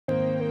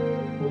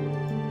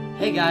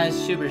Hey guys,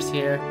 Schuber's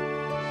here,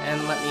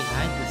 and let me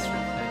hide this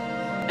real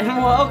quick.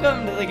 And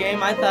welcome to the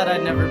game I thought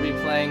I'd never be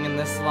playing in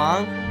this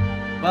long.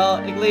 Well,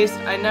 at least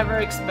I never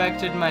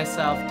expected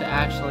myself to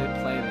actually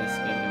play this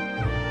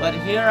game. But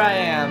here I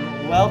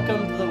am,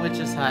 welcome to the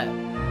Witch's Hut.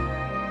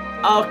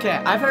 Okay,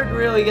 I've heard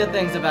really good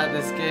things about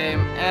this game,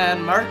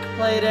 and Mark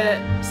played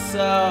it,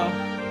 so...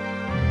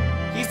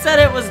 He said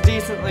it was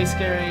decently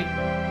scary,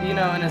 you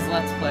know, in his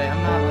Let's Play.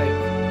 I'm not, like,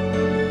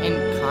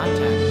 in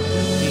contact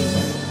with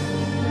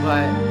him,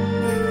 but...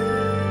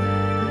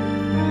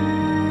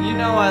 You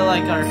know I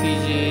like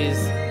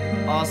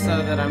RPGs,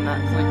 also that I'm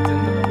not clicked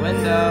into the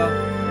window.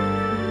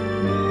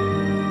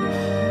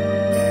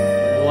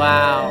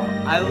 Wow,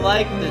 I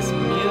like this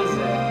music.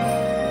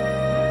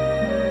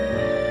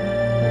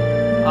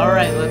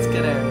 Alright, let's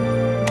get in.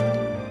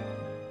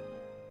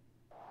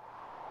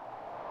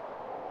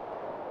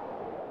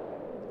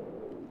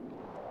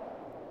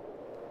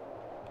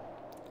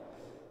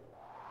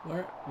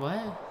 What?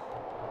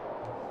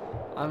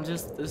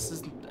 This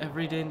is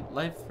everyday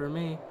life for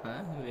me.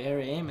 Huh? Where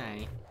am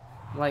I?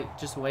 Like,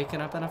 just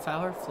waking up in a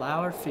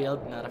flower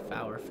field, not a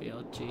flower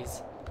field,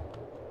 jeez.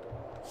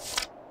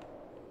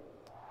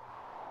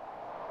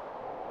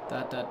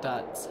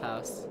 Dot's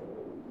house.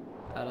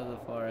 Out of the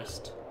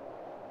forest.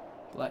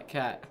 Black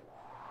cat.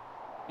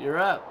 You're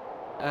up.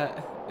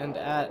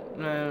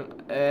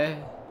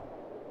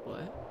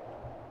 What?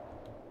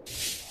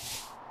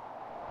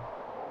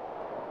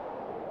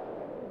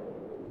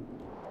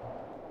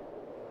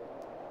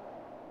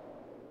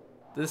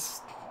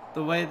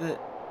 The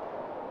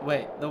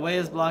way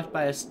is blocked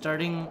by a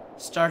startling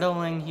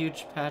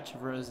huge patch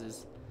of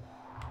roses.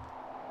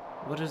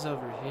 What is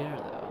over here,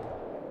 though?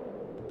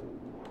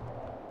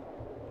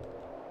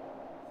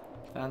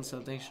 Found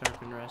something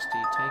sharp and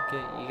rusty. Take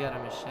it. You got a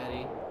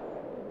machete.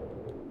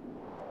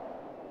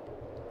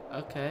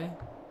 Okay.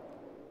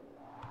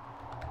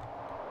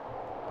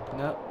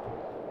 Nope.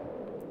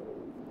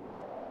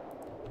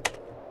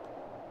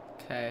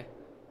 Okay.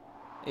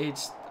 Age,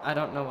 I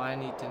don't know why I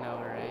need to know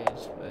her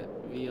age, but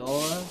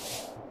Viola?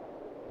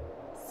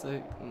 It's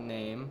a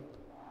name.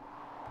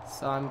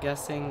 So I'm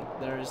guessing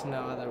there is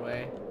no other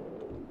way.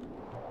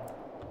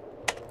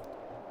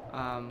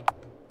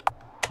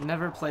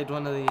 Never played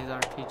one of these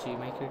RPG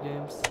Maker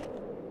games.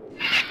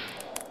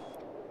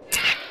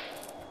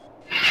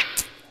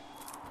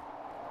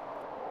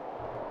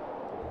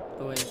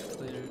 The way is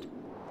cleared.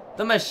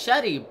 The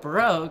machete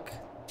broke!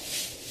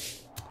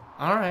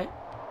 Alright.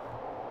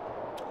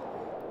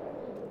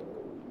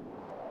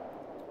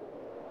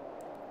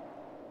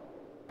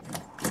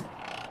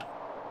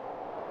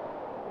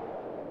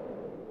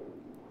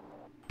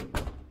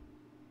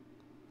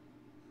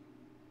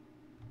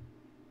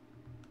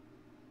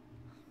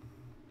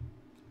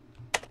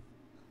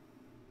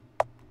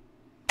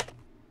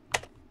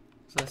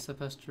 Was I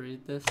supposed to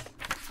read this?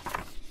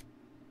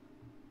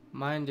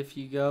 Mind if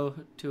you go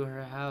to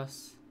her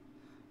house,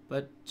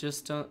 but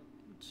just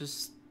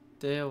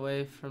stay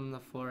away from the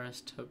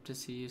forest. Hope to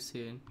see you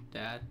soon,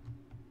 Dad.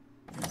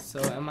 So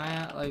am I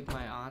at like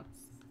my aunt's?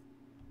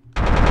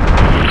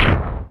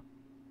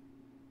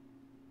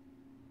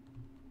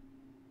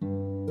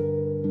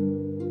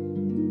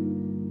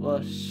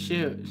 Well,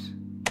 shoot.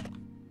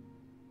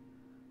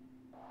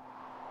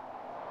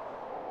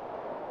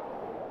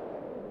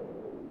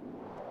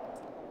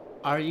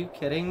 Are you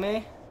kidding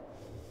me?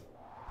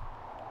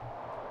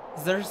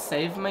 Is there a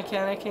save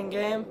mechanic in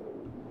game?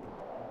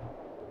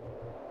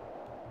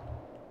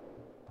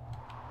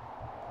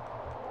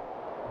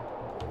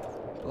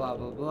 Blah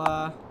blah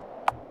blah.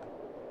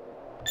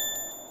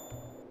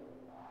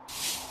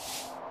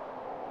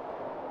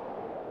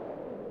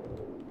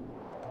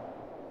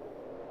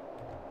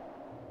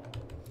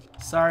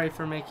 Sorry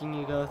for making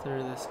you go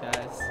through this,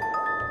 guys.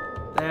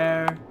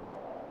 There.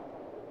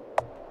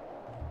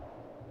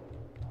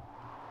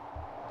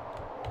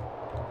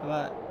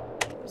 What?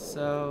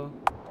 So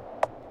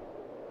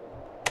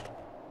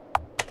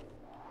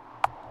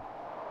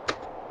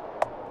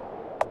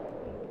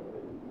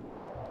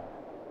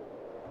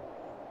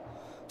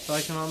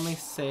I can only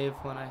save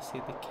when I see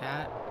the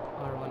cat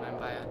or when I'm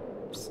by a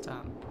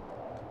stump.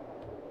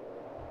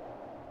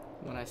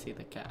 When I see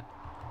the cat.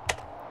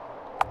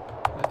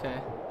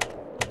 Okay.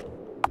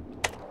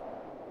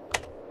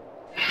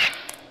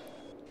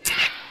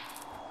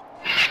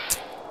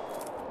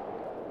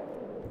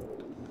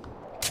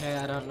 Okay,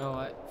 I don't know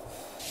what.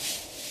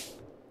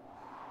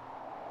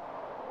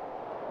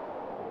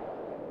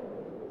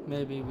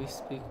 Maybe we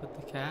speak with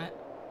the cat?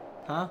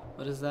 Huh?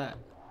 What is that?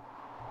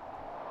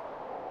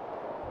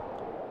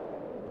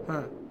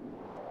 Huh.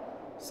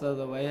 So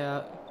the way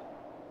out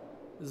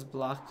is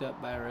blocked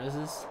up by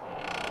roses?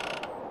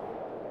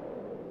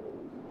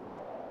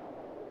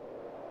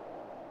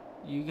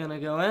 You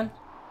gonna go in?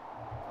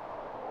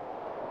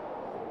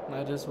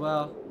 Might as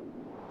well,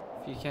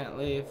 if you can't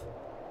leave.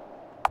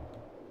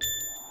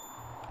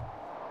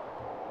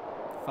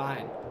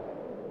 Fine.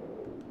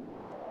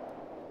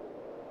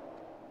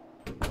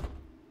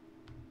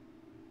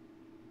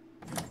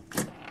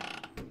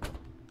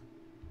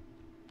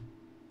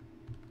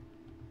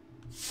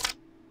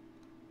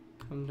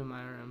 Come to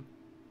my room.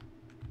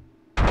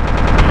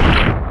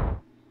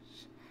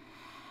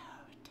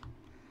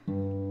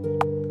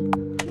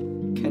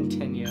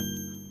 Continue.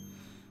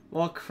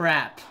 Well,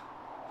 crap.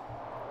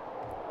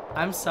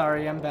 I'm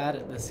sorry, I'm bad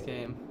at this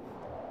game.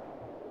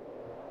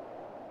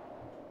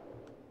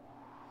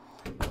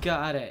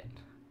 Got it.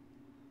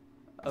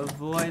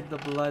 Avoid the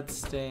blood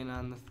stain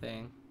on the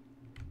thing.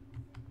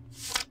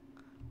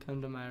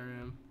 Come to my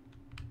room.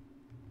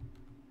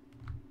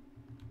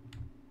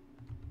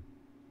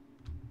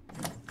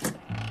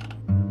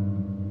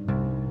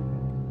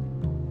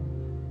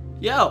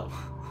 Yo!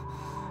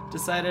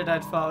 Decided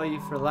I'd follow you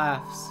for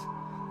laughs.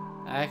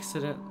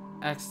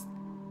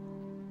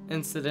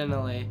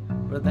 Incidentally,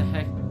 where the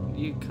heck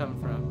you come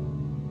from?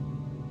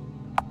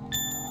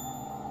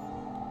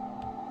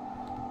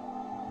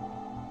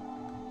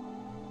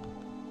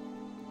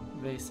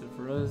 Vase of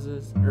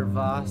roses, or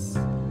vase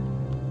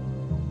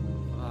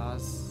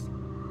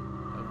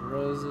of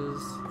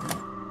roses.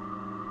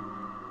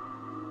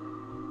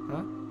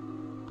 Huh?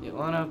 It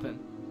won't open.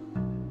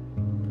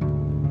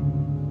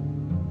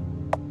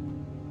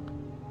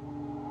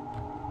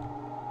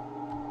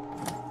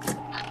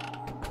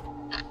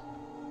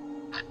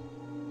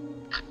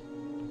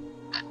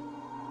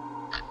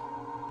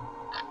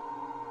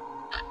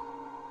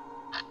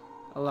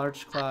 A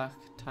large clock,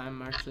 time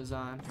marches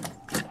on.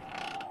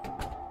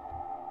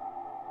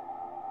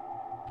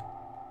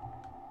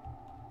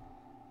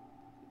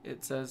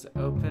 It says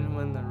open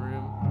when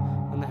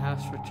the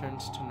house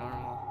returns to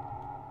normal.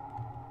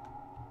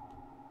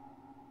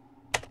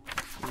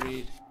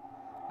 Read.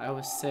 I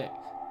was sick,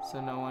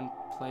 so no one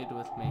played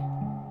with me.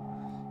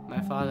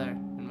 My father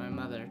and my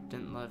mother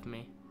didn't love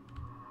me.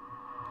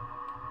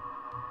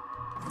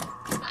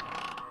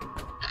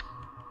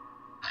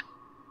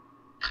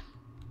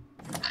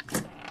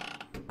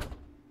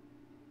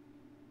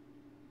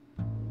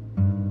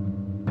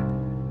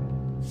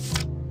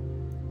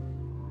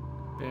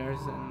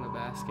 Bears in the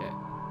basket.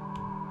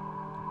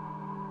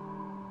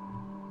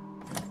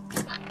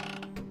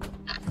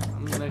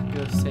 I'm gonna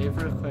go save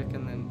real quick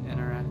and then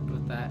interact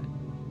with that.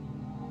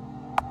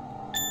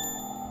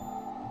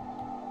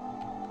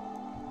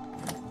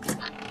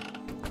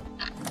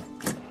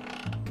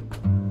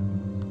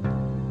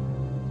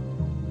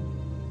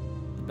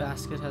 The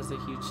basket has a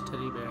huge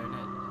teddy bear in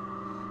it.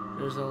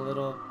 There's a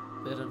little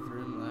bit of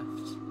room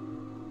left.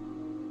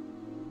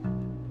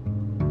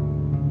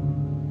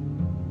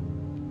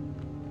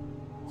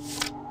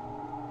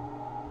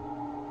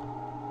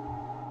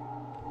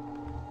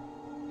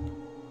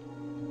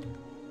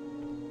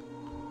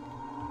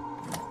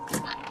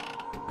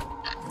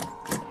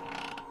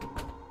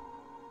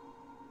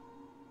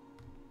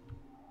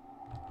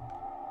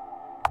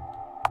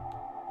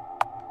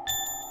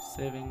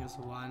 Saving is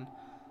 1.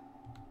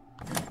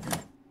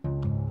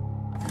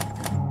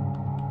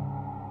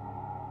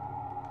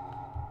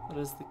 What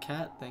does the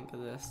cat think of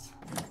this?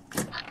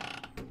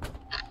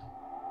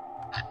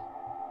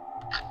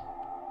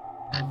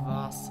 A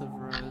vase of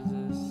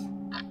roses.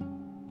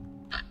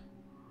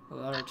 A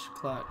large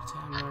clock,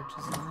 time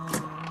marches on.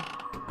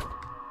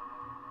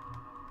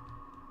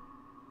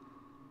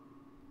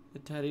 The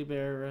teddy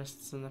bear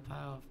rests in the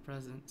pile of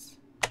presents.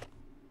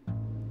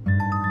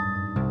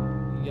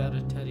 You got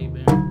a teddy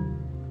bear.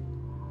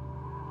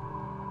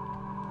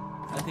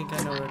 I think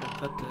I know where to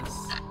put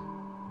this.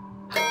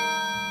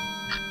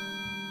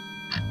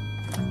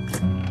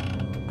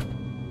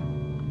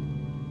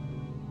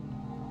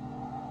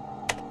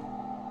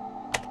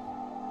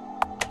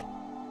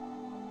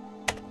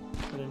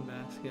 Put in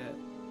basket.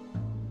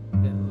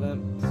 It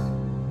limps.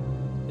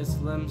 Its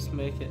limbs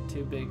make it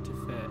too big to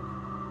fit.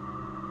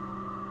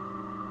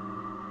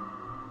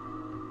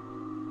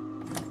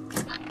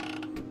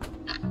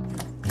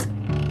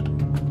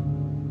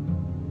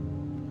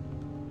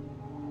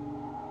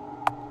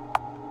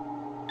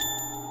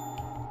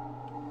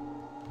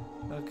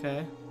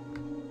 Okay.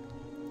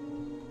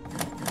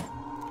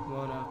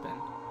 Won't open.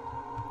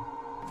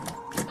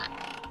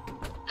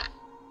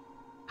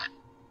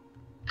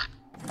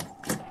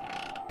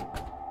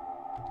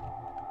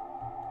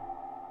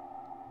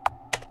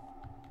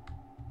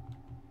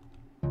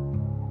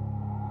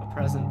 A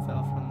present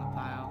fell from the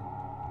pile.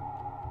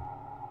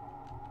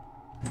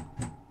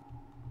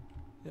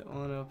 It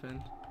won't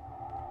open.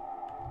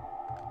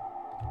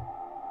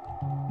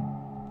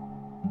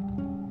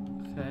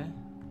 Okay.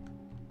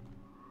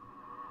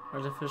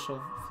 Artificial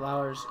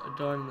flowers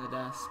adorn the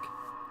desk.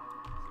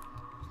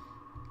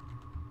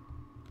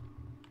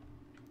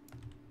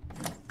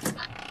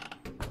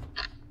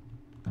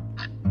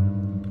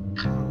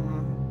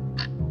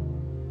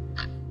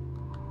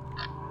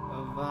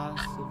 A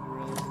vase of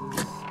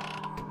roses.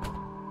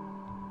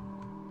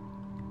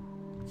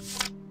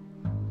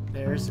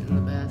 Bears in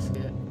the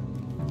basket.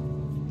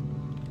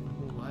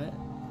 What?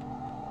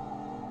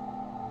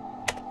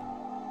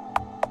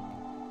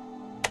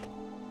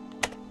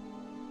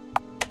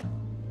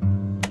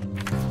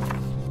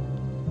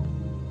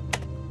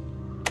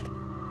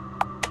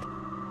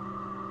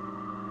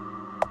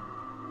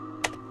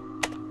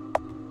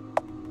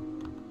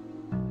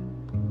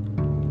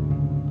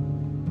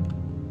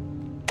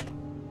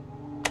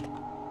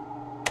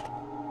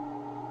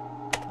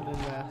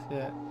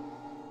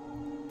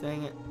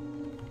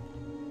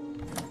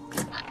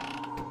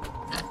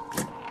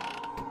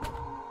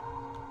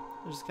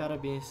 There's gotta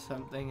be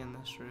something in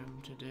this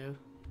room to do.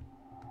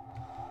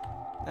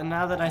 And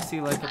now that I see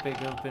like a big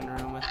open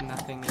room with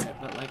nothing in it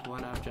but like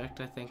one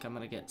object, I think I'm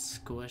gonna get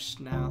squished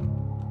now.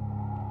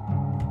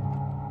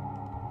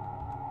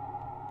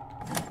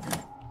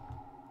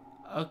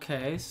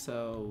 Okay,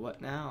 so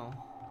what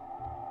now?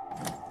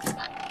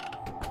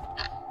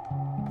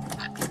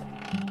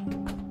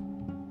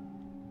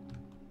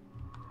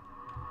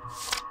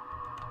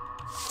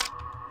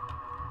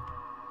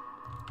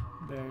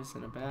 Bears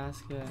in a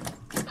basket.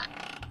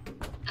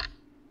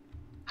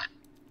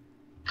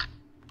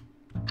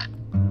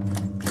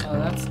 Oh,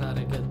 that's not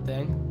a good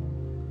thing.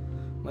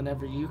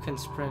 Whenever you can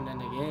sprint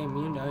in a game,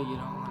 you know you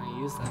don't want to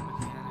use that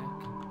mechanic.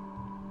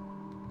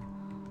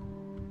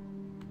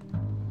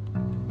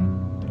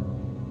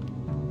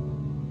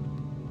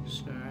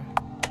 Sure.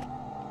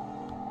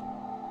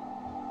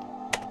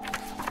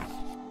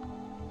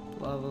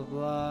 Blah, blah,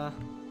 blah.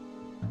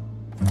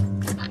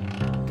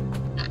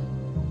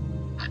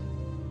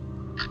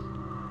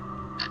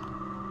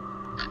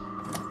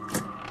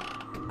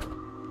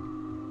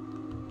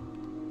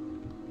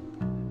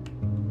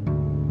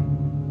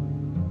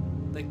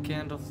 The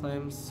candle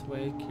flames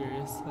sway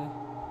curiously.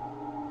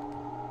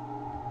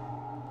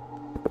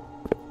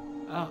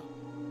 Oh.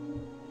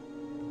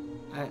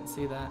 I didn't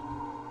see that.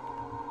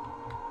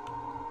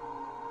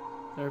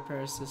 There are a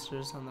pair of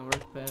sisters on the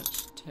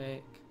workbench.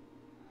 Take.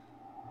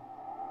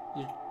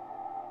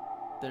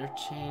 They're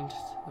chained to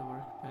the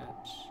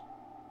workbench.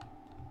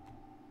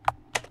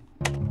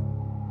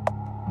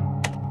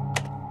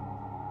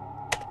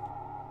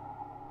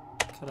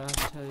 Cut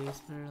off Teddy's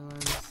bear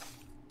limbs.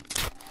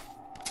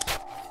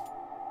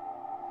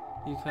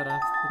 You cut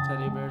off the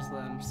teddy bear's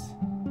limbs.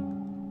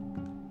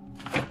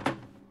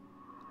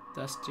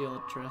 Dusty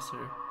old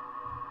dresser.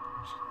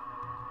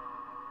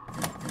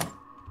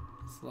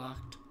 It's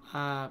locked.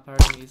 Ah,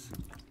 parties.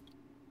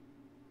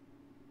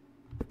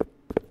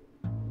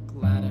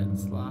 Glad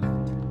it's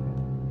locked.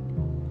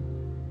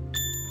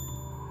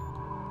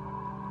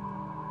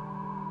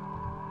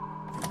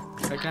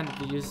 I kind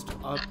of used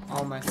up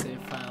all my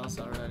save files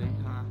already,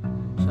 huh?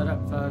 Shut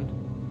up, phone.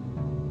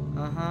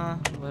 Uh-huh,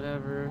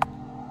 whatever.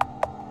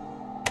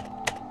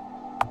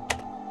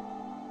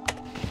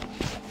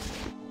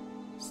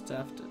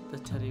 Stuffed the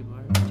teddy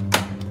bear.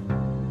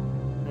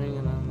 Hearing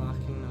an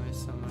unlocking noise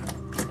somewhere.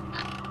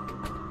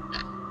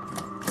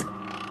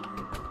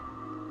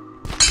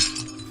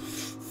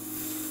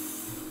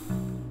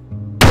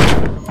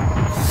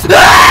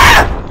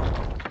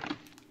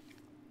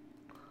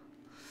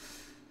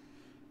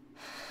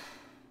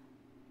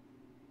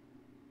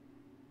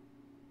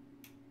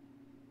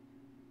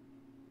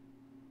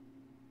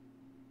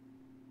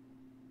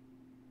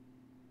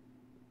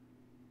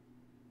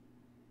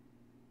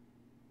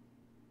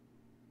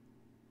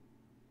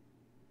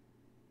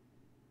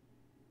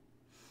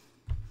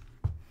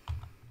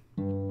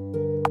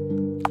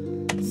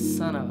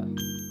 Son of a...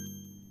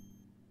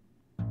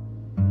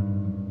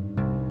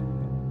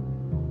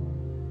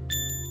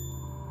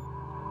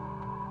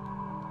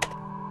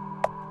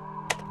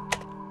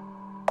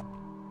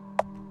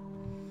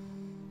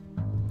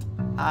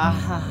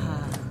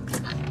 Ah,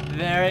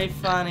 very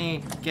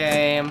funny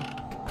game.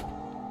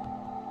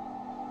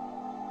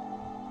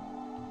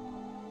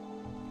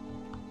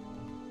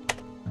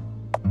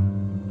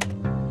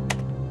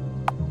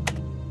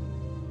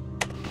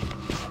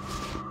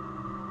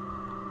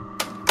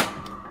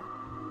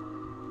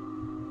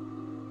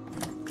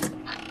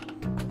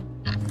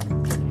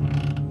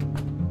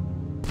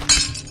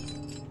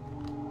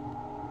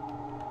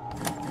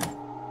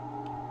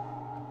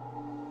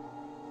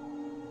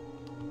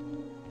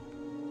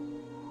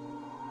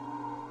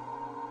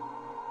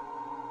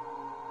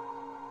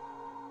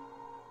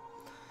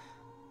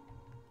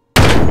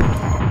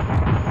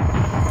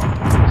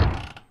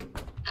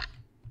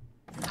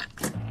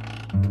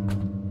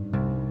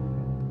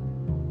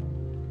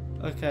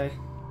 Okay.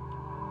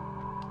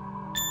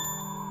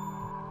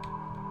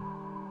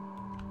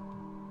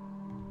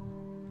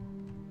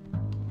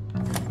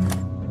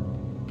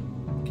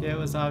 Okay, it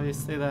was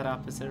obviously that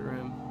opposite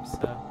room,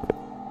 so...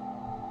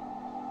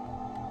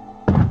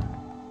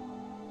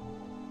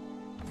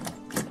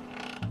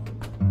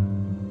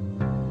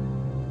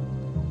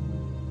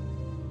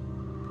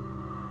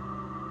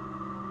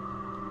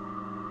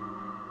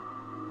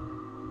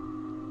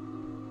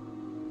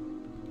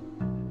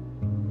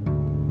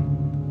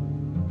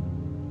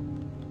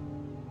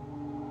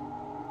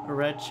 A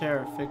red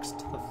chair affixed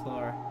to the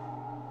floor.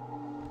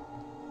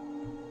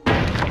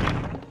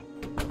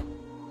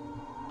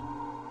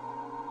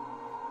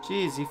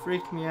 Jeez, you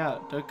freaked me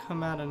out. Don't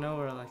come out of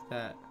nowhere like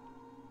that.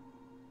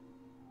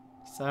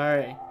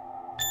 Sorry.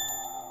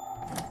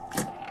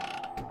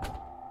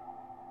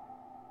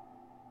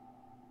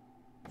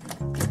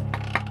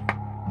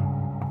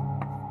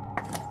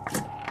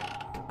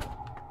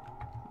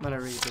 I'm gonna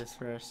read this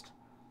first.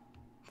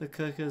 The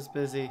cook is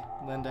busy.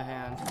 Lend a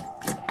hand.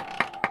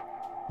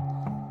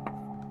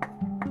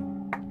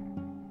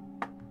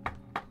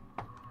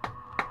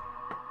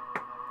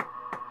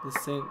 The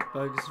sink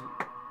bugs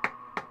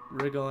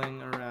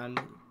wriggling around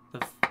the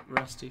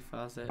rusty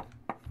faucet.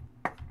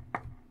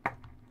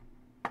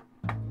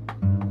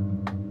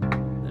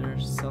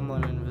 There's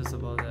someone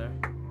invisible there.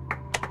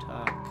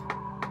 Talk.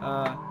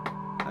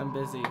 I'm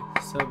busy.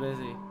 So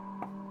busy.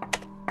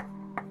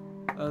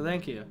 Oh,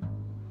 thank you.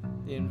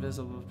 The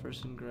invisible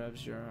person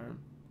grabs your arm.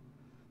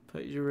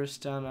 Put your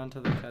wrist down onto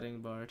the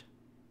cutting board.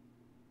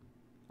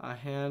 A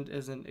hand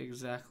isn't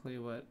exactly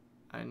what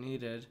I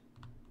needed.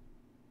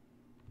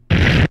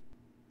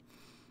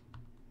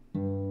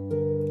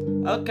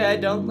 Okay,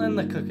 don't lend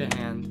the cook a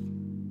hand.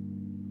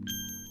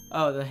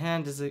 Oh, the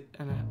hand is it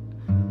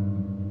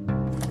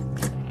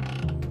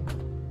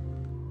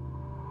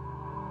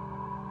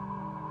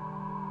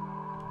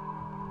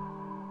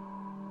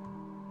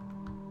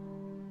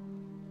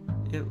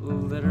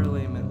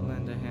literally meant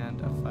lend a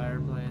hand. A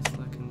fireplace,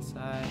 look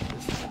inside.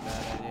 This is a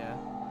bad idea.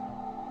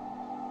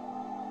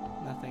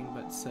 Nothing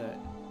but soot.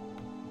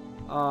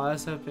 Oh, I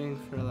was hoping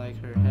for like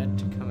her head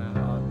to come out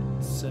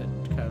all soot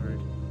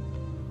covered.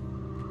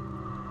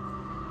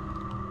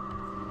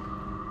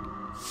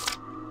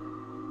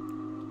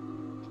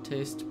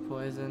 Taste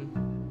poison.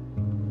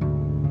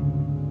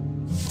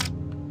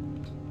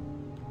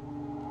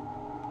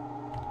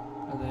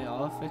 Are they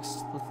all affixed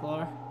to the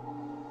floor?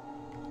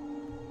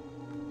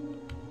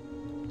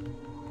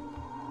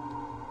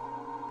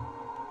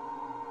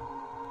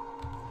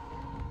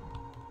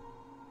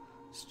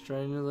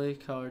 Strangely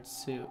colored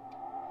soup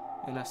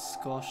in a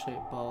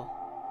skull-shaped bowl.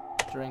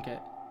 Drink it.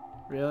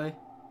 Really?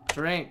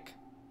 Drink!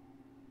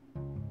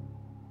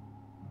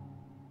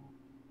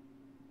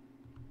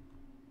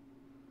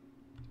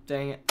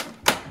 Dang it.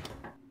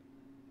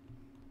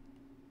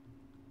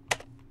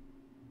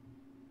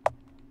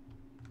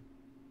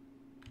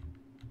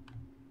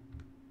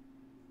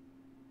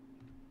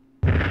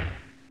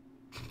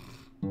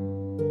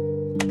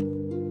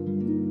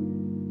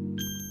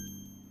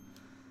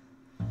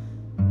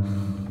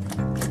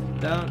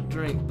 Don't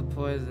drink the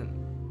poison.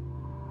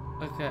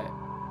 Okay,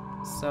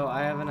 so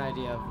I have an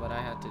idea of what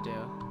I had to do.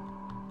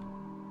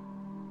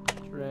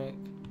 Drink.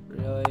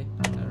 Really?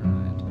 Never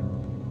mind.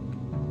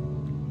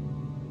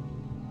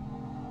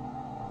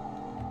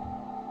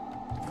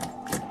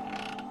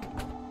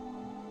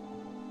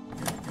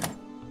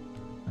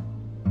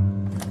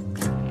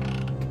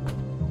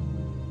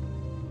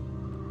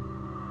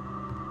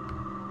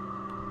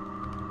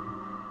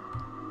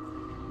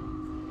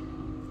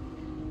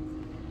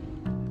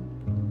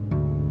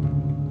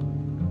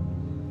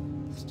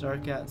 It's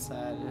dark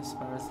outside as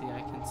far as the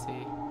eye can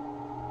see.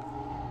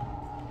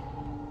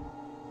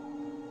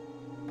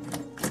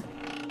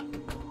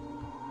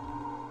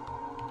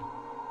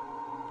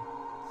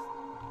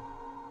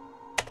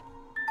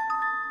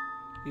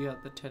 You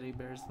got the teddy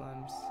bear's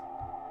limbs.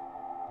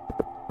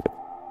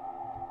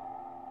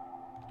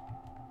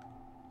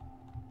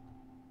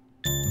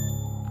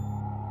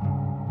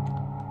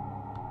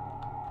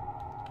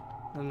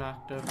 The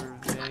knocked over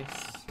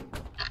vase.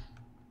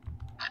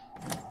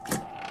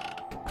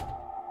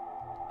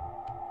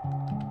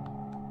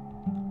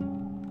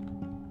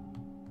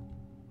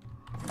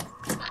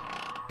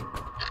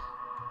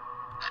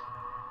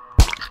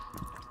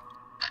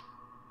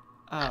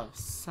 Oh,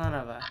 son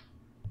of a...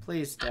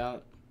 Please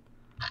don't.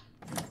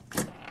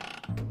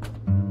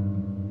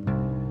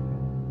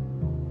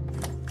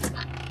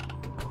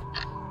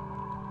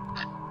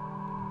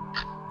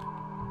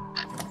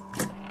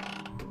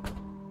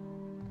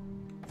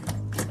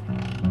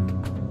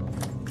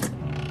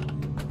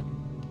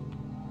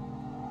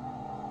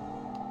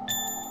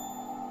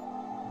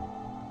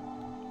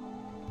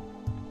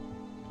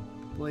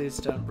 Please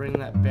don't bring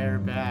that bear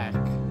back.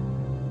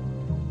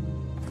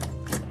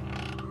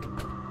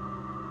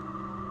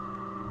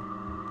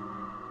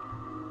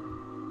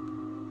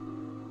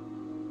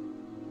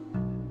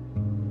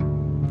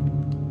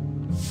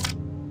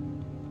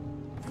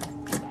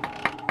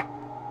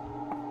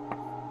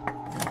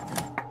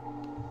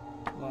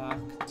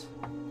 Locked.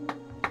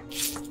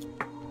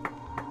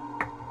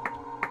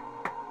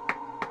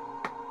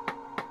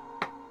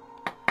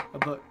 A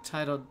book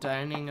titled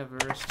Dining of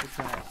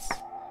Aristocrats.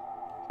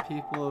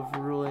 People of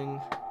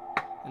ruling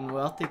and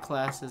wealthy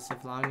classes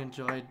have long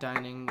enjoyed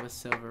dining with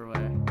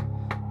silverware.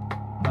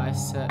 By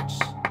such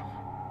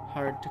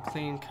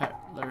hard-to-clean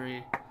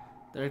cutlery,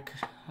 they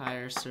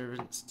hire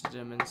servants to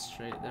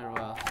demonstrate their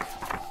wealth.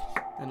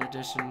 In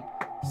addition,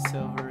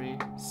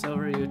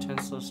 silver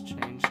utensils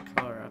change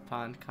color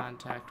upon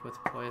contact with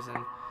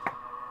poison,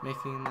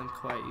 making them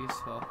quite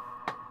useful.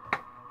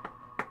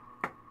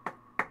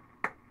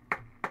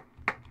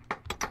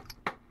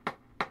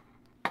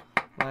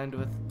 Lined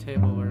with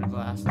tableware,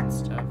 glass, and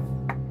stuff,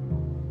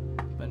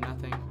 but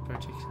nothing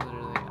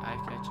particularly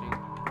eye-catching.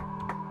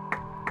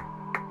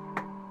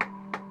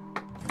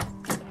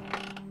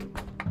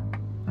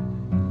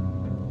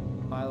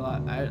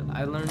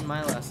 I learned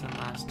my lesson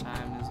last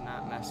time, is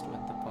not messed with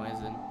the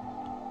poison.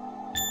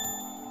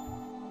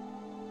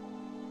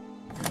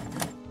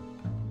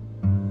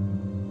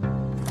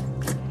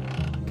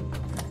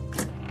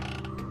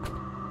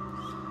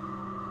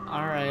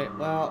 Alright,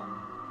 well...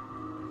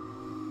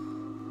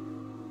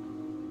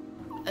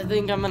 I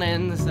think I'm gonna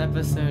end this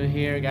episode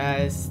here,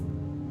 guys.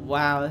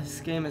 Wow, this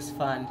game is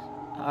fun.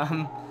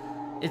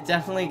 It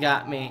definitely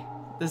got me.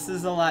 This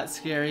is a lot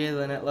scarier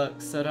than it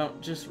looks, so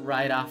don't just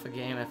write off a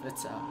game if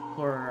it's a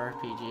horror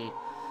RPG,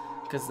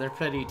 because they're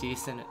pretty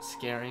decent at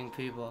scaring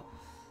people.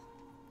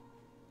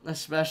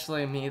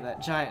 Especially me,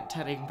 that giant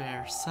teddy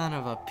bear, son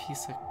of a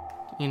piece of...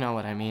 You know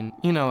what I mean.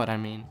 You know what I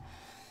mean.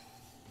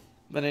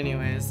 But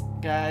anyways,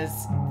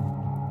 guys,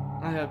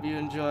 I hope you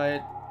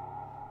enjoyed,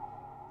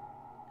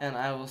 and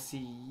I will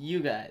see you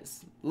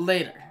guys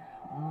later.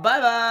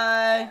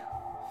 Bye-bye!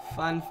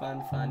 Fun,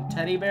 fun, fun.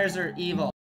 Teddy bears are evil.